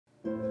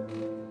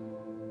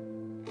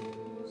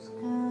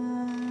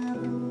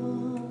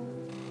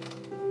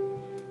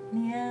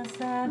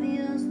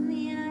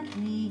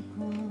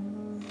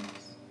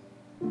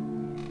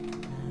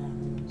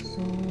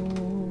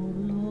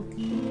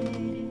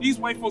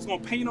white folks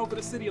gonna paint over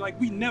the city like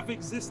we never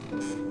existed.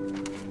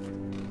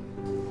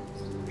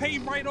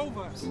 Paint right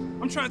over us.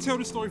 I'm trying to tell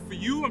this story for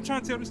you. I'm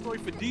trying to tell this story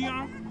for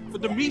Dion, for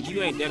Dimitri.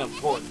 You ain't that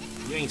important.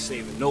 You ain't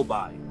saving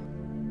nobody.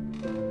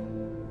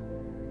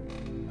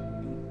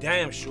 You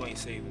damn sure ain't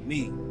saving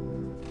me.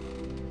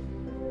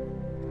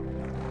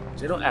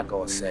 Jay, don't act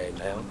all sad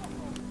now.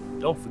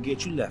 Don't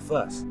forget you left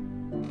us.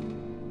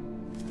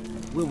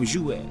 Where was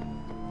you at?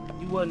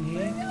 You wasn't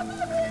here.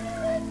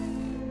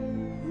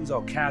 You was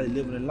out Cali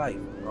living a life,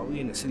 while we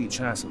in the city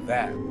trying to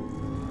survive.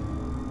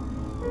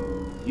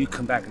 You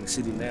come back in the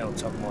city now and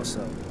talk about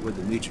something where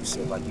Dimitri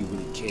said like you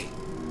really care.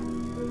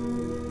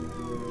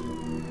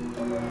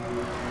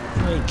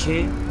 You ain't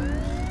care.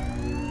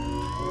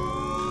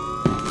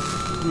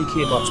 You ain't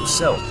care about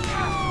yourself.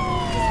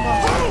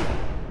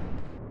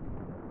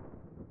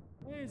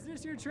 Hey, is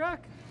this your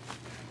truck?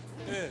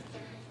 Yeah.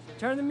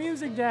 Turn the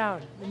music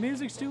down. The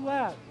music's too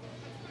loud.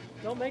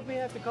 Don't make me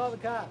have to call the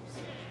cops.